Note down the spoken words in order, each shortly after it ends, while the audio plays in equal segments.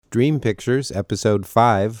Dream Pictures, Episode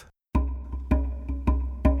 5.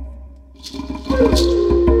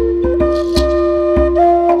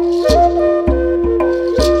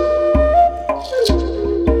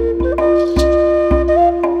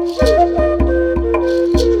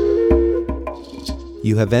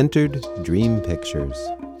 You have entered Dream Pictures.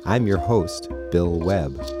 I'm your host, Bill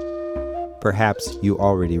Webb. Perhaps you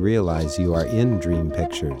already realize you are in Dream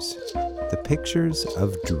Pictures, the pictures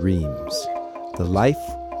of dreams, the life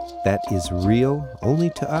that is real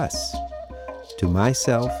only to us, to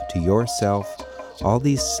myself, to yourself, all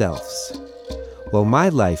these selves. Well, my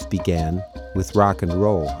life began with rock and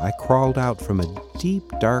roll. I crawled out from a deep,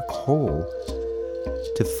 dark hole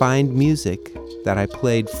to find music that I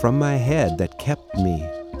played from my head that kept me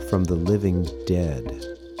from the living dead.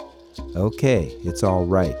 Okay, it's all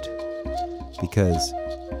right, because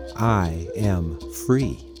I am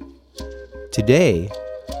free. Today,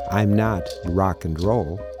 I'm not rock and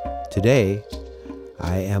roll. Today,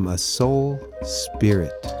 I am a soul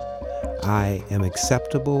spirit. I am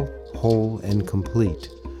acceptable, whole, and complete.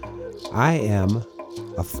 I am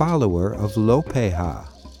a follower of Lopeha,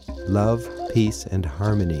 love, peace, and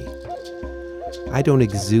harmony. I don't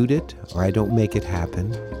exude it, or I don't make it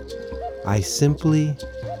happen. I simply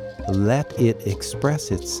let it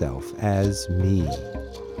express itself as me.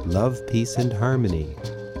 Love, peace, and harmony.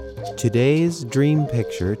 Today's dream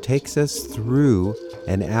picture takes us through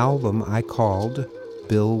an album I called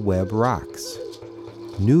Bill Webb Rocks.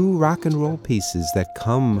 New rock and roll pieces that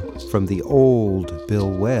come from the old Bill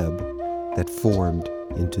Webb that formed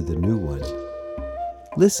into the new one.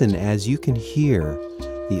 Listen as you can hear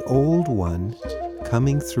the old one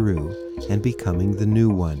coming through and becoming the new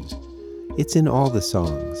one. It's in all the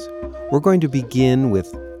songs. We're going to begin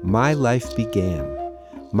with My Life Began.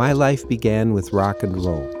 My life began with rock and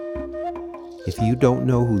roll. If you don't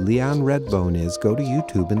know who Leon Redbone is, go to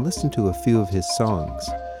YouTube and listen to a few of his songs.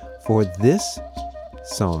 For this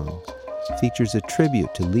song features a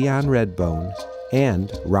tribute to Leon Redbone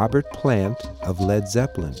and Robert Plant of Led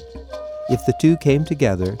Zeppelin. If the two came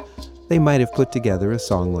together, they might have put together a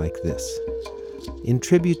song like this. In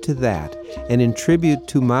tribute to that, and in tribute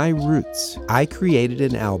to my roots, I created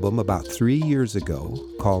an album about 3 years ago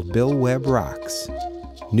called Bill Webb Rocks.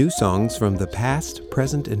 New songs from the past,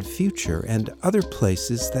 present, and future, and other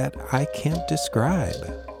places that I can't describe.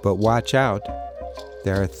 But watch out.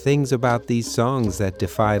 There are things about these songs that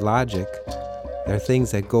defy logic. There are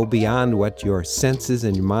things that go beyond what your senses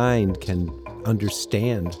and your mind can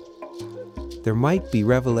understand. There might be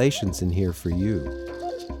revelations in here for you.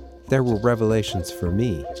 There were revelations for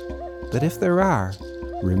me. But if there are,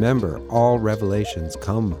 remember, all revelations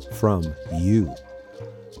come from you.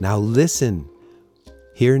 Now listen.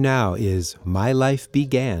 Here now is My Life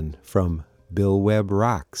Began from Bill Webb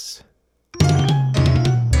Rocks.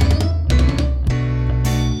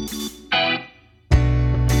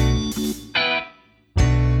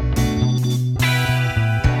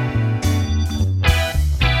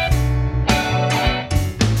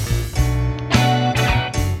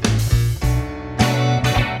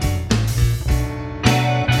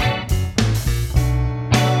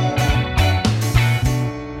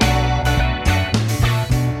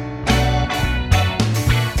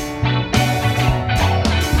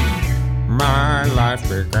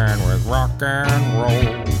 Began with rock and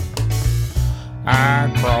roll.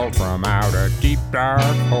 I crawled from out a deep dark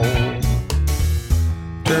hole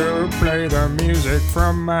to play the music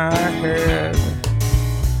from my head.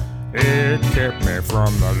 It kept me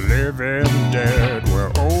from the living dead.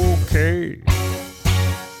 Well, okay,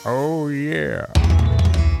 oh yeah,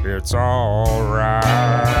 it's all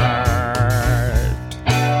right.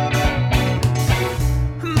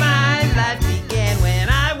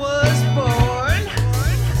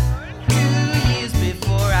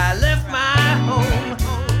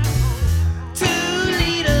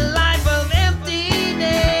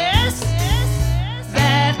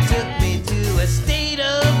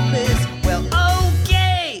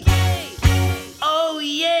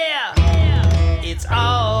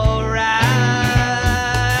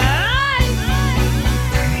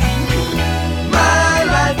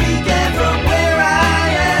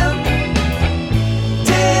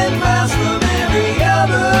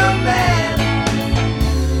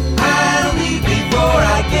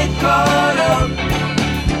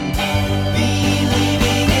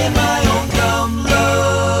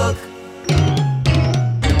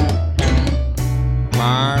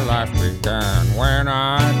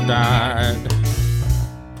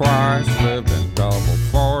 Twice lived and double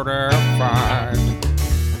fortified.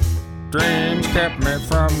 Dreams kept me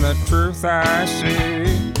from the truth I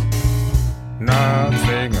see.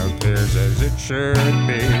 Nothing appears as it should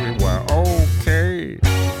be. Well, okay.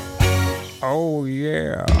 Oh,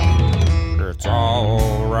 yeah. It's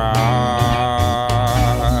alright.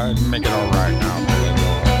 Make it alright now, Billy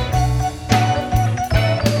Boy.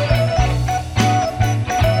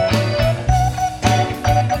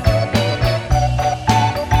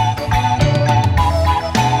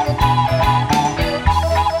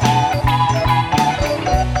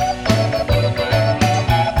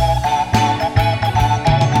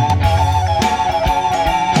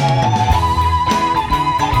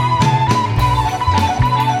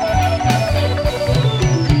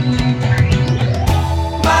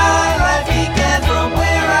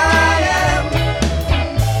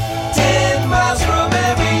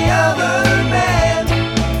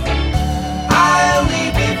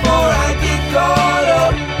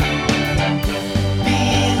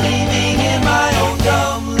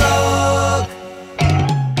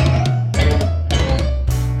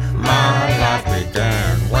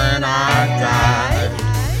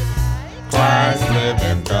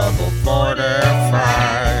 Living double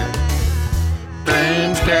 45.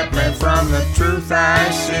 Dreams kept me from the truth I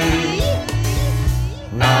see.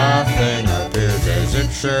 Nothing appears as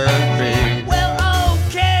it should be. Well,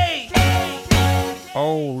 okay.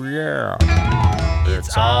 Oh yeah,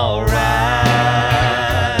 It's alright.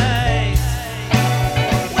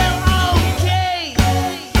 Well, okay.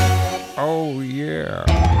 oh yeah,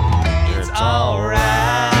 It's alright.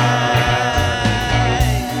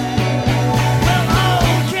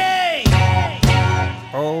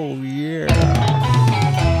 oh yeah.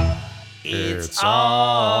 It's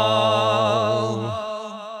all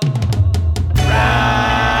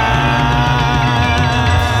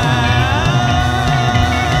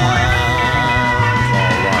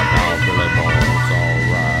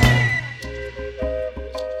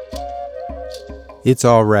It's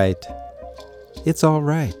all right. It's all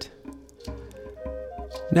right.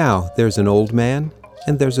 Now, there's an old man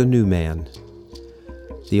and there's a new man.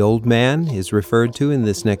 The old man is referred to in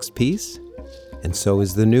this next piece, and so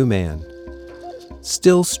is the new man.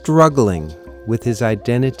 Still struggling with his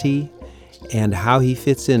identity and how he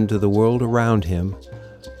fits into the world around him,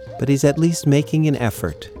 but he's at least making an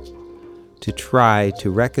effort to try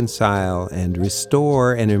to reconcile and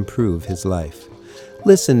restore and improve his life.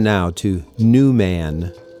 Listen now to New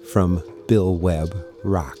Man from Bill Webb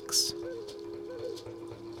Rocks.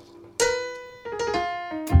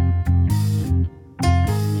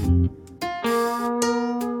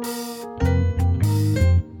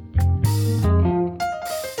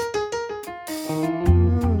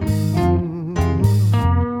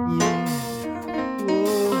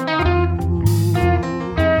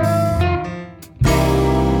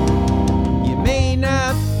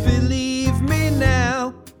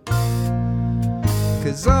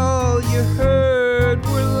 Cause all you heard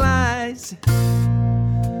were lies.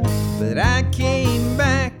 But I came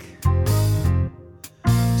back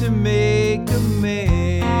to make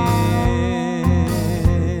amends.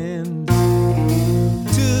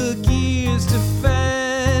 Took years to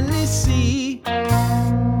finally see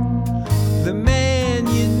the man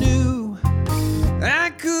you knew I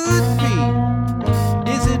could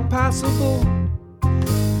be. Is it possible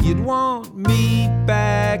you'd want me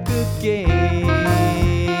back again?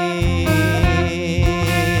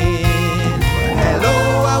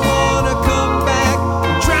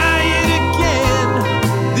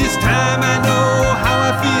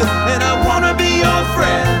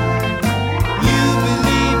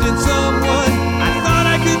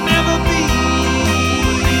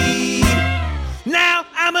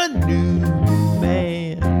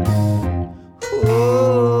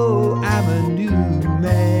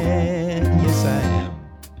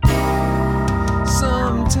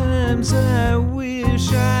 I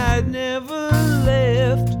wish I'd never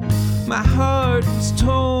left. My heart was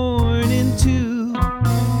torn in two,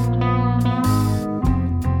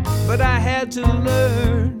 but I had to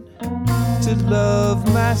learn to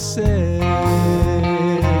love myself.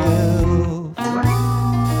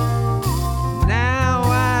 Now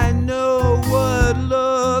I know what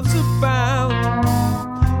love's about.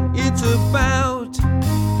 It's about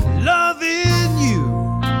loving you.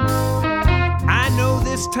 I know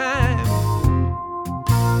this time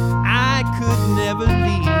I could never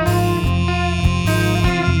leave.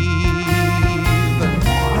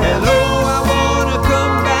 Hello, I wanna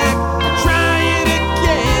come back, try it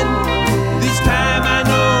again. This time I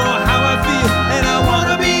know how I feel, and I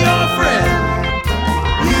wanna be your friend.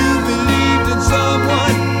 You believed in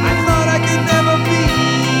someone I thought I could never be.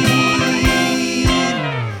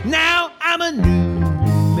 Now I'm a new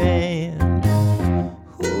man.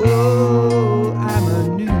 Oh, I'm a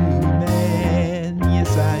new man.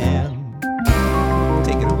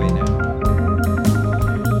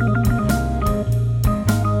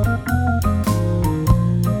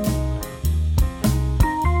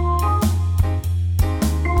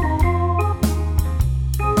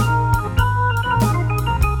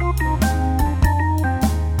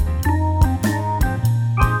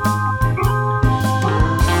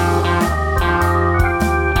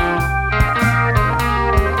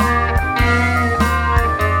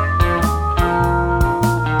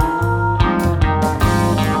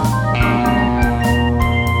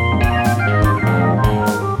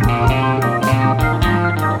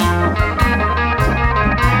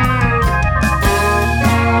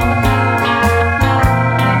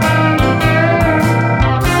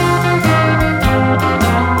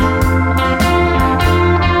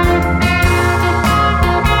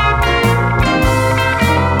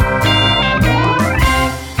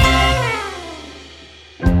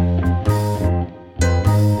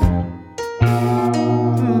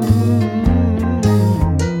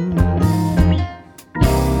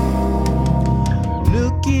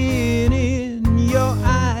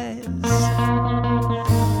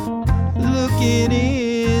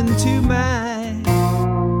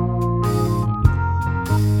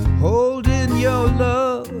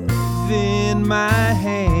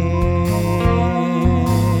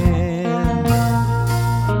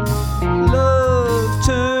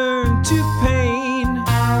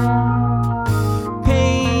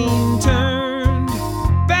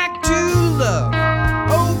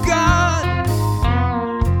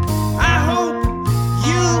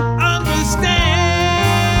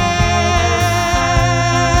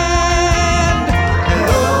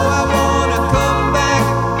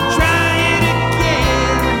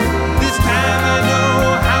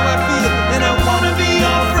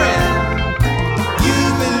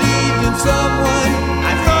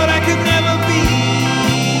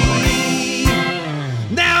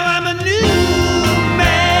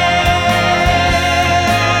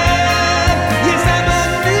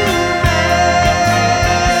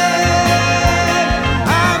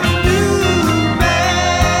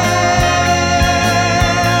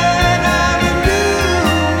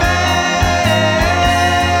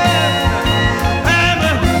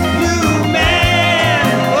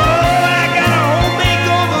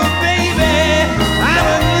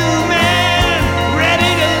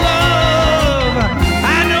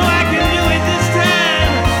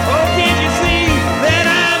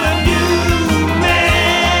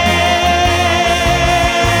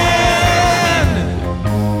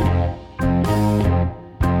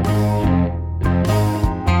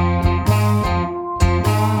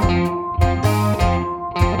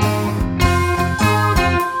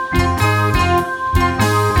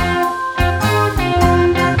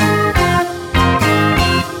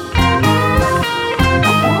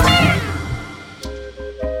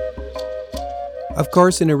 Of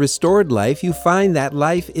course, in a restored life, you find that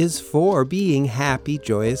life is for being happy,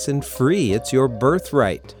 joyous, and free. It's your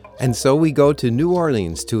birthright. And so we go to New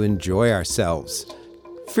Orleans to enjoy ourselves.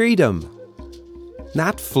 Freedom.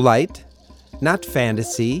 Not flight, not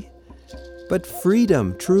fantasy, but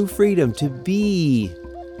freedom, true freedom to be.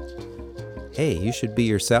 Hey, you should be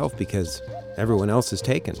yourself because everyone else is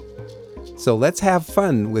taken. So let's have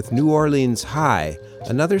fun with New Orleans High,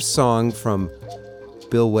 another song from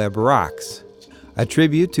Bill Webb Rocks. A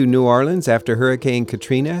tribute to New Orleans after Hurricane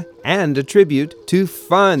Katrina, and a tribute to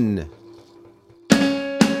fun.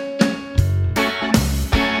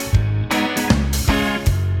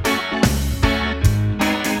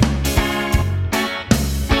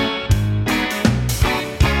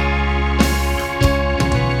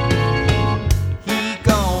 He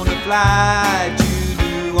gonna fly to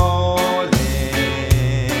New Orleans.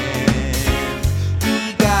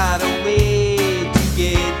 He got a way to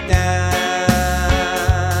get down.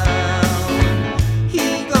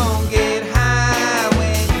 He gon' get high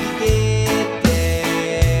when he get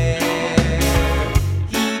there.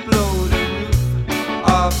 He blow the roof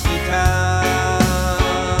off the town.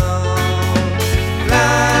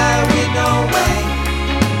 Fly with no wing,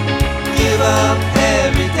 give up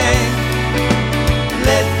everything.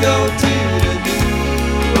 Let's go to the New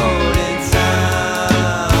Orleans sound.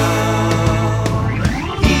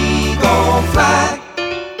 He gon' fly,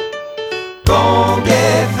 gon'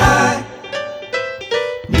 get high.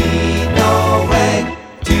 Need no wing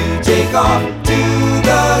to take off to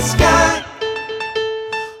the sky.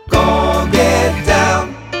 Gon' get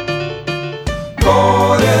down,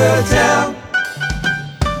 quarter town,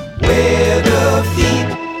 where the feet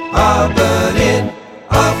are burning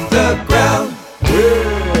off the ground.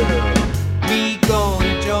 We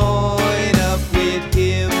gonna join up with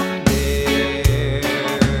him there.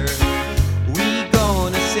 We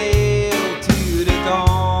gonna sail to the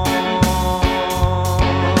dawn.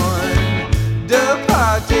 The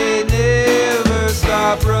party never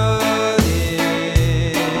stop running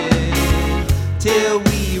till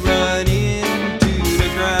we run into the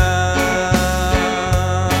ground.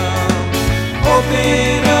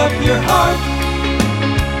 Open up your heart,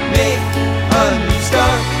 make a new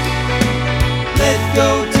start. Let's go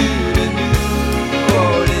to the New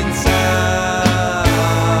Orleans sound.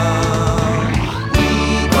 We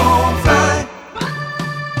gon' fly,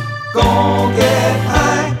 gon' get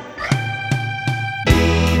high.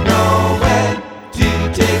 Need nowhere to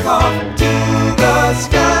take off to the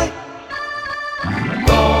sky.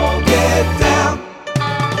 Gon' get down,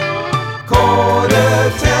 quarter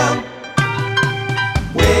town,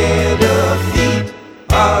 where the feet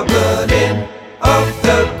are burning off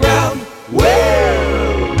the ground. Whoa!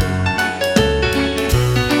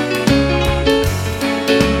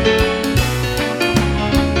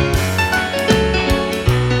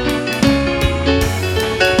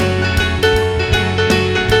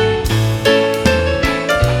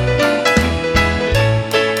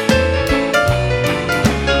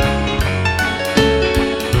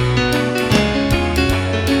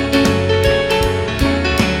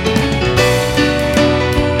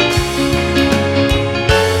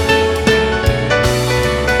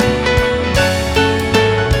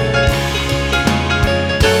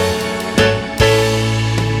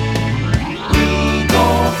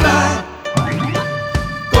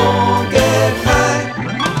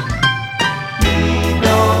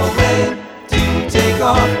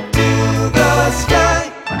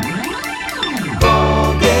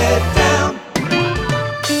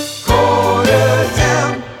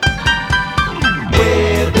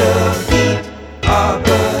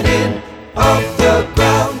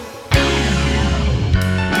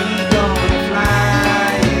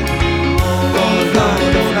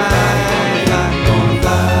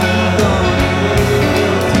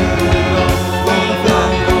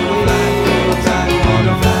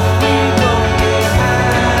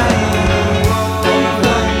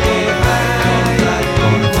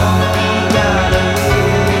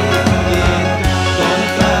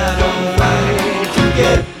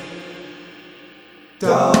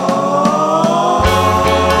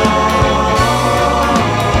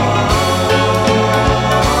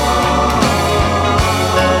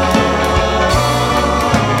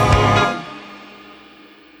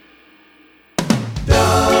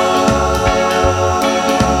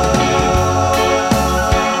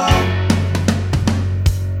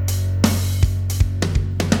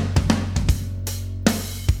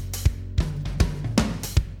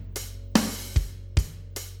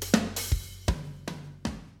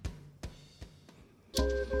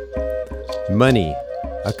 Money,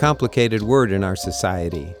 a complicated word in our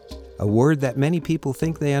society. a word that many people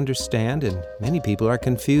think they understand and many people are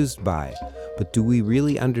confused by. But do we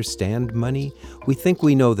really understand money? We think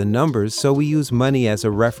we know the numbers, so we use money as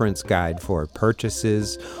a reference guide for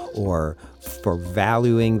purchases or for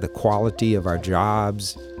valuing the quality of our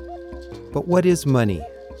jobs. But what is money?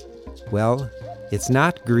 Well, it's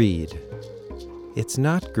not greed. It's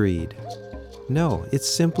not greed. No, it's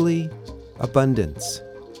simply abundance.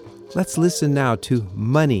 Let's listen now to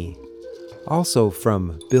Money, also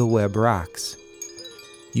from Bill Webb Rocks.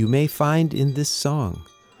 You may find in this song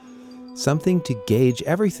something to gauge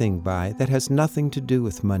everything by that has nothing to do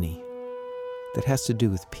with money, that has to do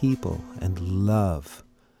with people and love,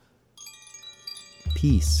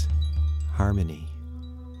 peace, harmony.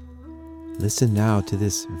 Listen now to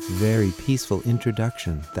this very peaceful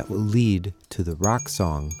introduction that will lead to the rock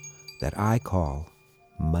song that I call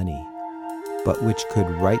Money, but which could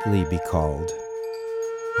rightly be called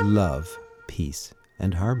Love, Peace,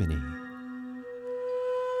 and Harmony.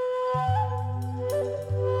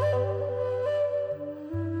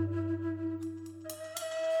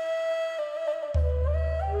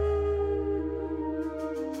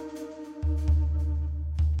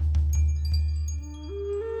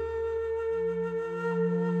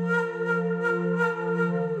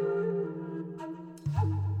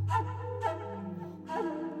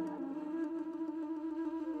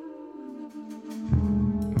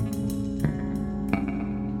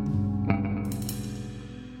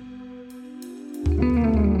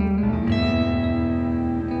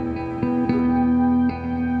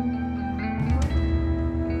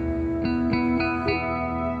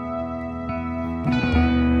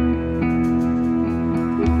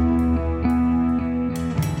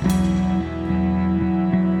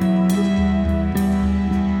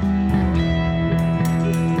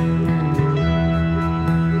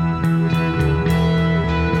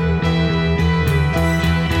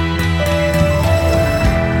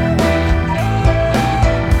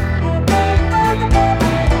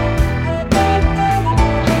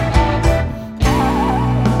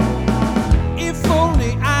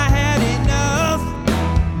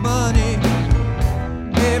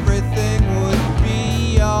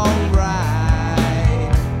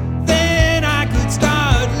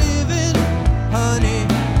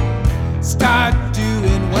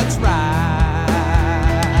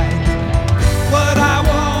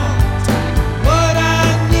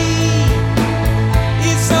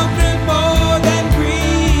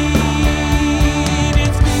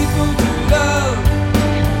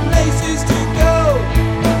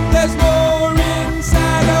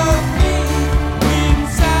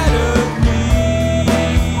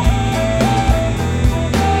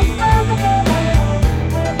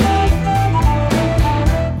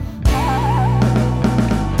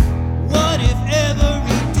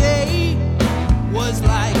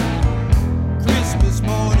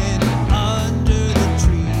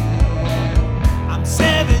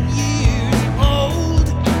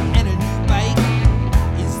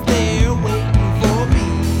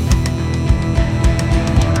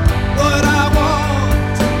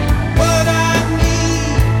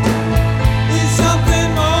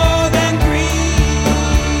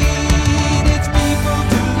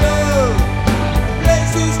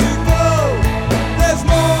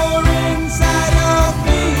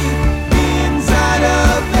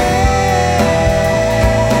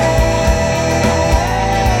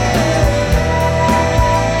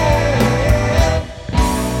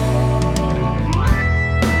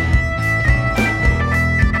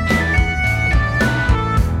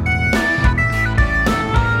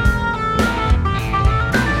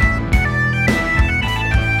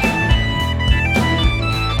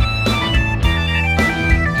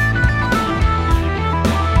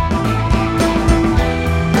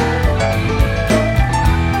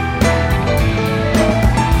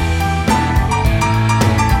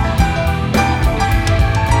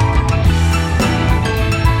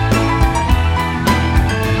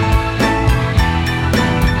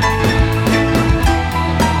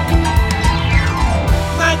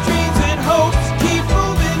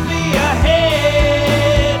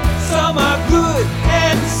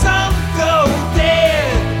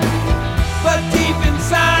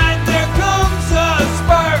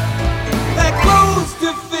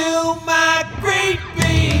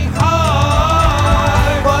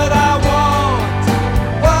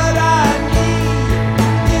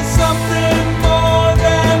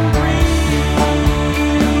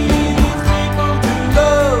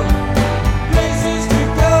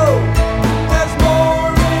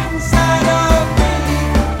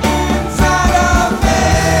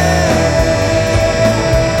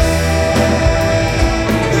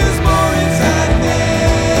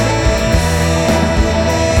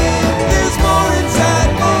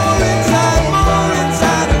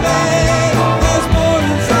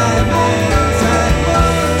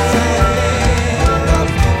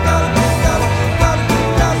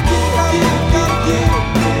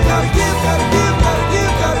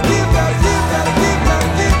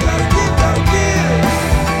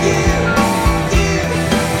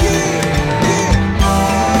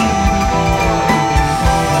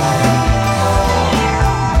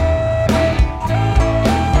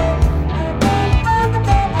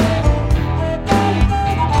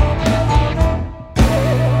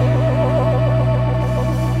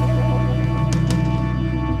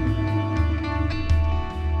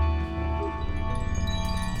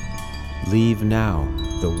 Leave now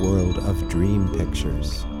the world of dream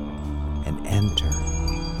pictures and enter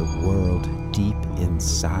the world deep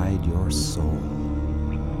inside your soul.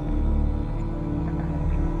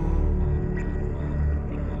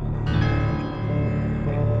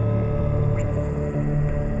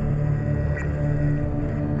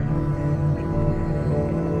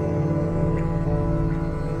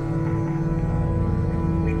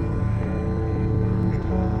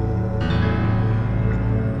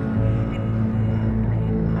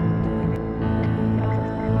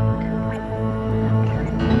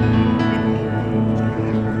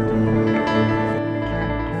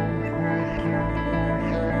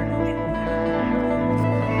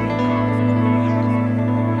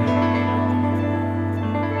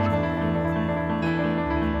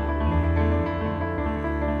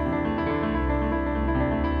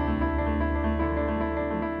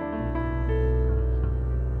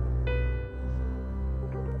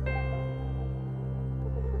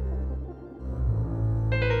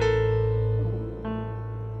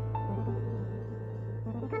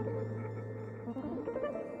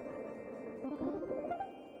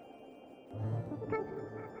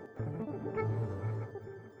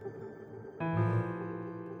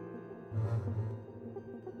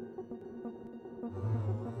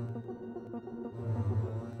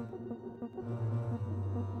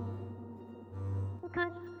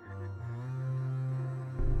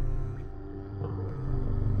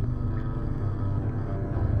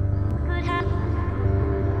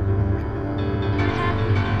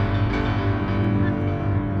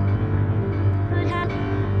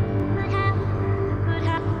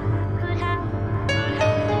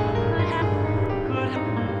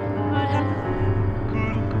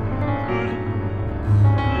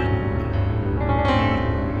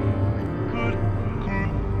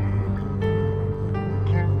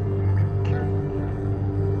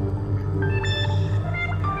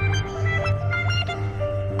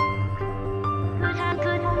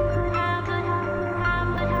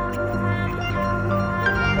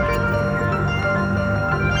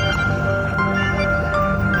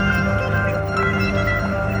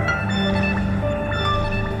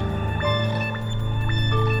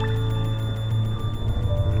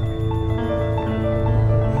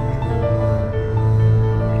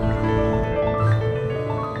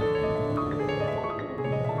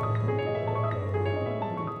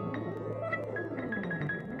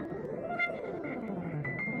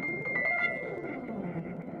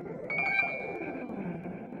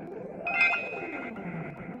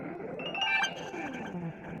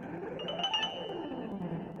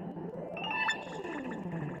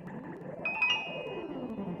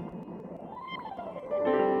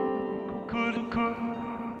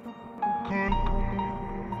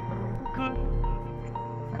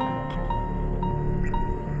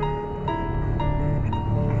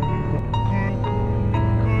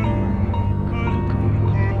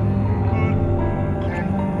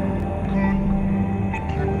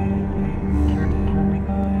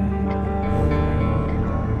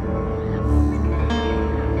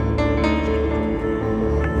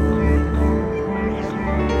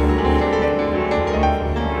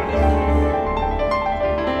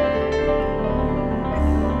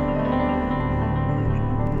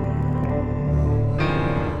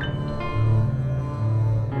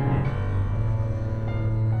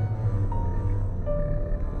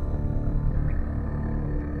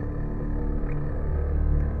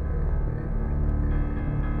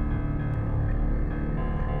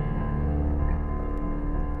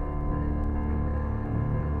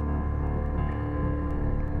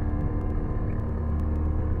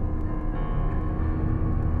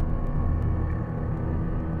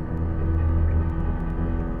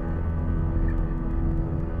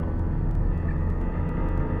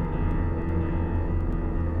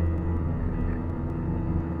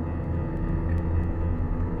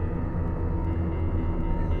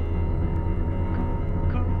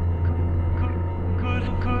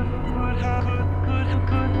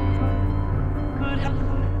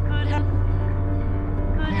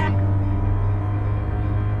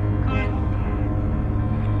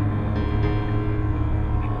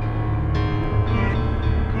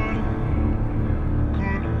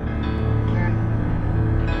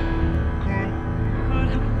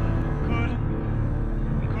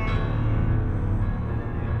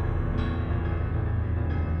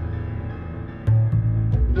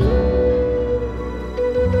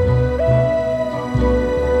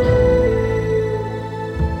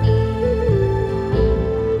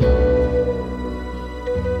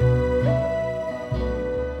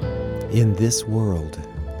 In this world,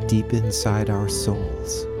 deep inside our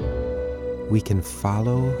souls, we can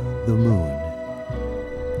follow the moon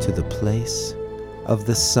to the place of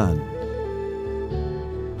the sun,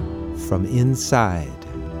 from inside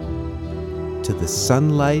to the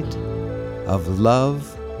sunlight of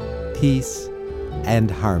love, peace,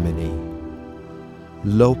 and harmony.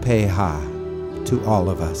 Lopeha to all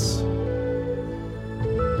of us.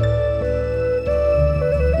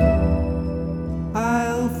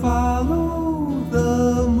 I'll follow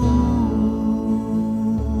the moon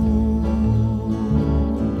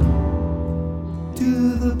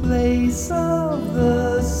to the place of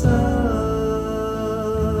the sun.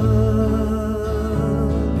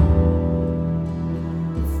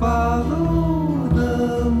 Follow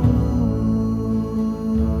the moon.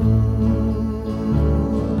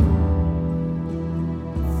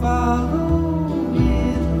 Follow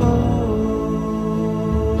it all.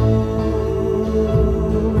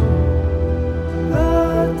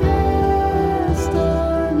 The destination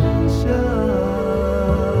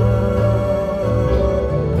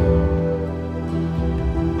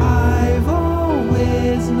I've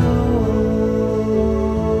always known,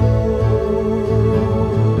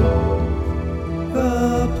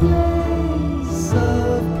 the place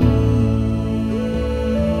of peace,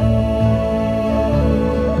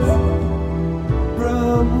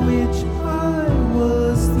 from which I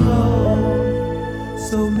was thrown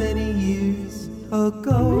so many years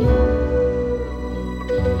ago.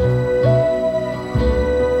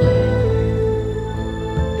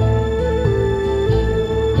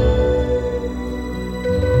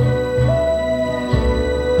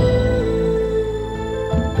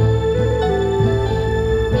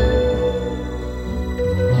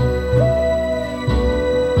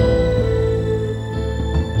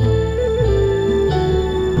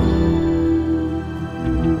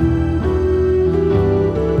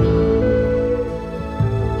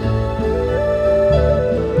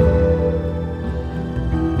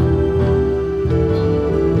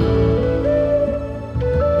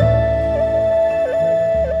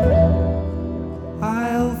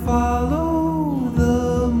 I'll follow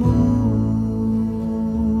the moon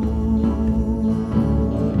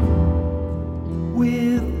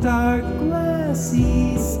with dark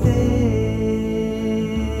glassy stare,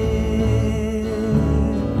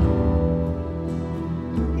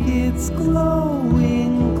 its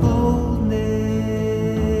glowing coldness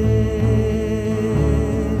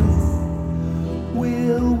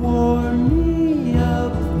will warm me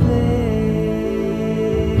up there.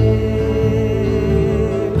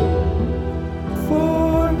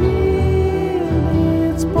 For in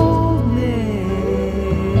its boldness,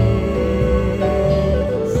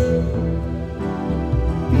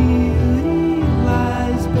 beauty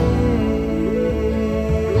lies bare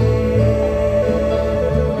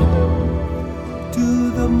to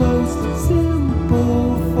the most simple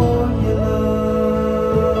formula.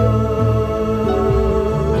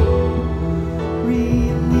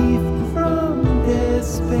 Relief from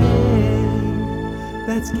despair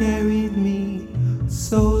that's carried me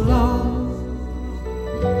so long.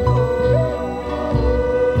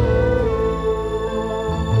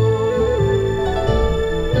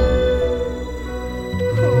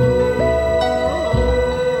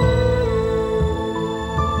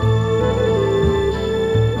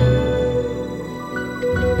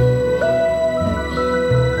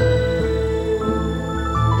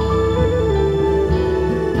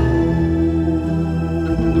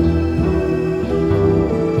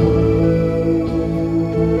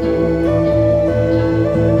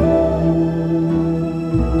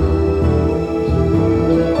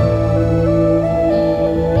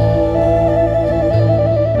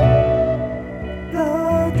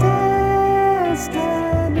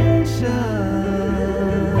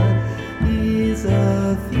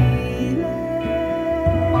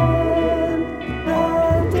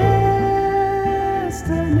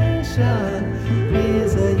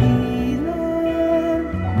 Is a healing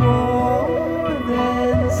more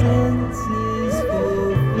than senses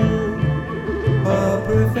fulfill, a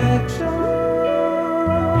perfection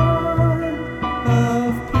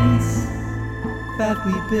of peace that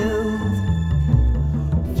we build,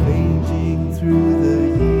 changing through the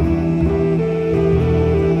years,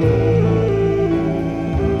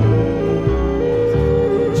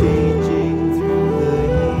 changing through the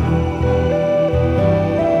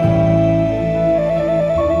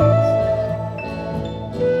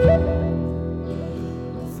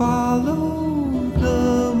follow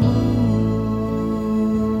the moon,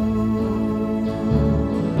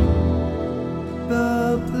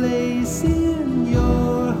 the place in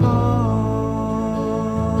your heart.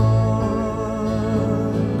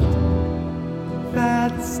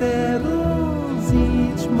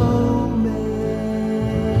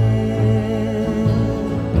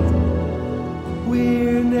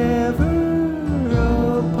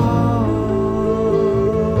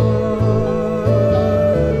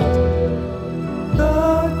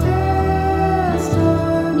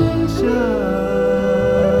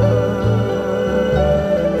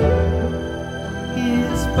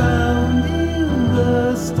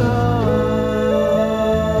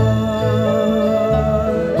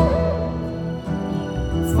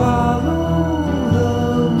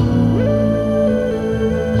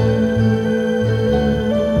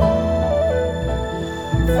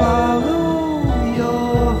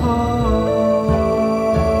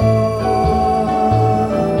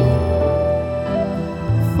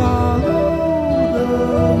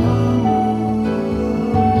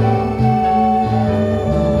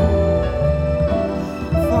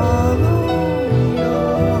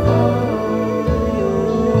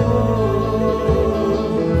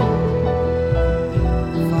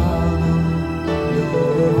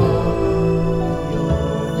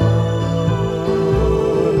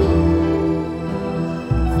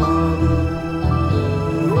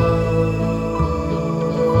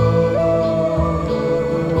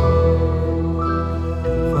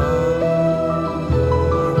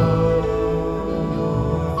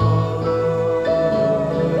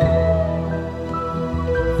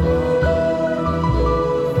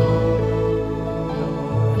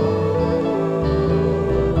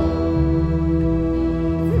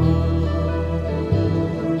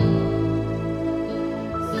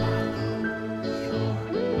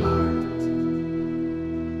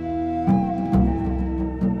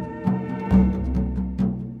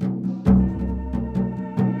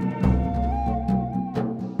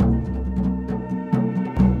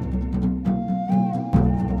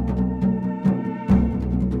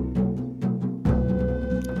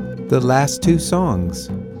 The last two songs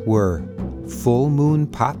were Full Moon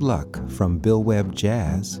Potluck from Bill Webb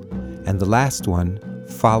Jazz, and the last one,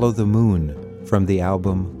 Follow the Moon from the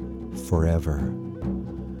album Forever.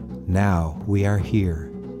 Now we are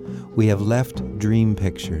here. We have left Dream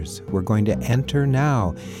Pictures. We're going to enter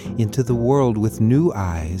now into the world with new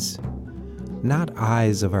eyes, not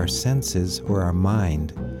eyes of our senses or our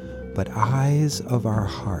mind, but eyes of our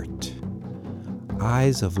heart,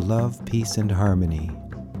 eyes of love, peace, and harmony.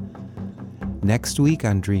 Next week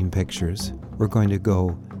on Dream Pictures, we're going to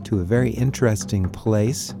go to a very interesting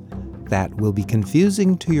place that will be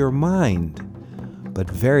confusing to your mind, but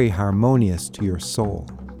very harmonious to your soul.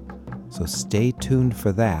 So stay tuned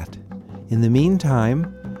for that. In the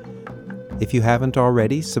meantime, if you haven't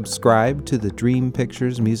already, subscribe to the Dream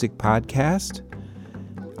Pictures Music Podcast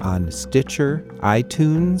on Stitcher,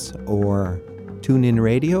 iTunes, or TuneIn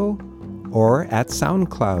Radio, or at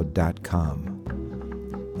SoundCloud.com.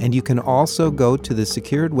 And you can also go to the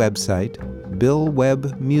secured website,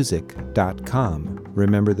 BillWebbMusic.com.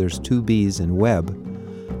 Remember, there's 2 B's in web.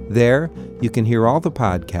 There, you can hear all the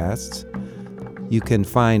podcasts. You can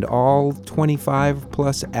find all 25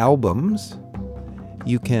 plus albums.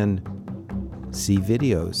 You can see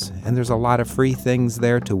videos. And there's a lot of free things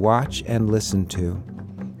there to watch and listen to.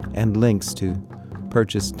 And links to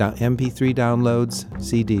purchase MP3 downloads,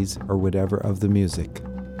 CDs, or whatever of the music.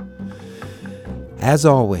 As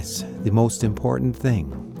always, the most important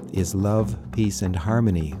thing is love, peace, and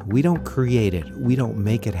harmony. We don't create it. We don't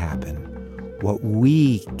make it happen. What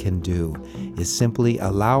we can do is simply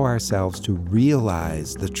allow ourselves to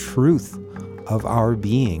realize the truth of our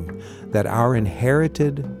being, that our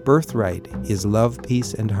inherited birthright is love,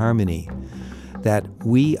 peace, and harmony, that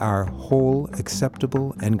we are whole,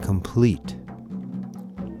 acceptable, and complete.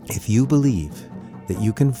 If you believe that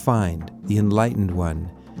you can find the enlightened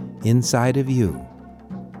one inside of you,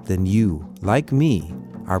 then you, like me,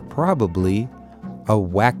 are probably a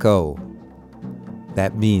wacko.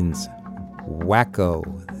 That means wacko.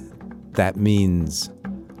 That means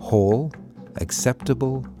whole,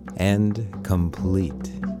 acceptable, and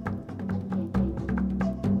complete.